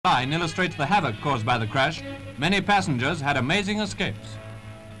line illustrates the havoc caused by the crash. Many passengers had amazing escapes.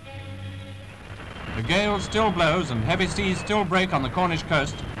 The gale still blows and heavy seas still break on the Cornish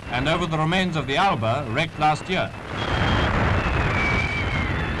coast and over the remains of the Alba wrecked last year.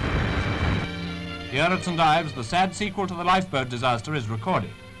 Here at St. Ives, the sad sequel to the lifeboat disaster is recorded.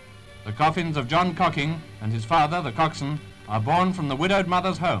 The coffins of John Cocking and his father, the coxswain, are borne from the widowed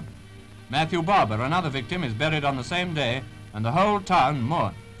mother's home. Matthew Barber, another victim, is buried on the same day, and the whole town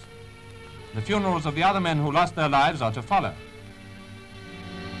mourns. The funerals of the other men who lost their lives are to follow.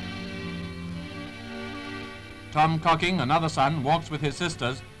 Tom Cocking, another son, walks with his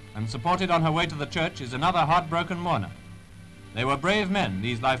sisters, and supported on her way to the church is another heartbroken mourner. They were brave men,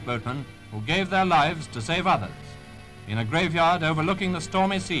 these lifeboatmen, who gave their lives to save others. In a graveyard overlooking the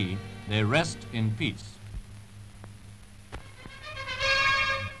stormy sea, they rest in peace.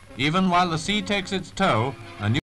 Even while the sea takes its toll, a new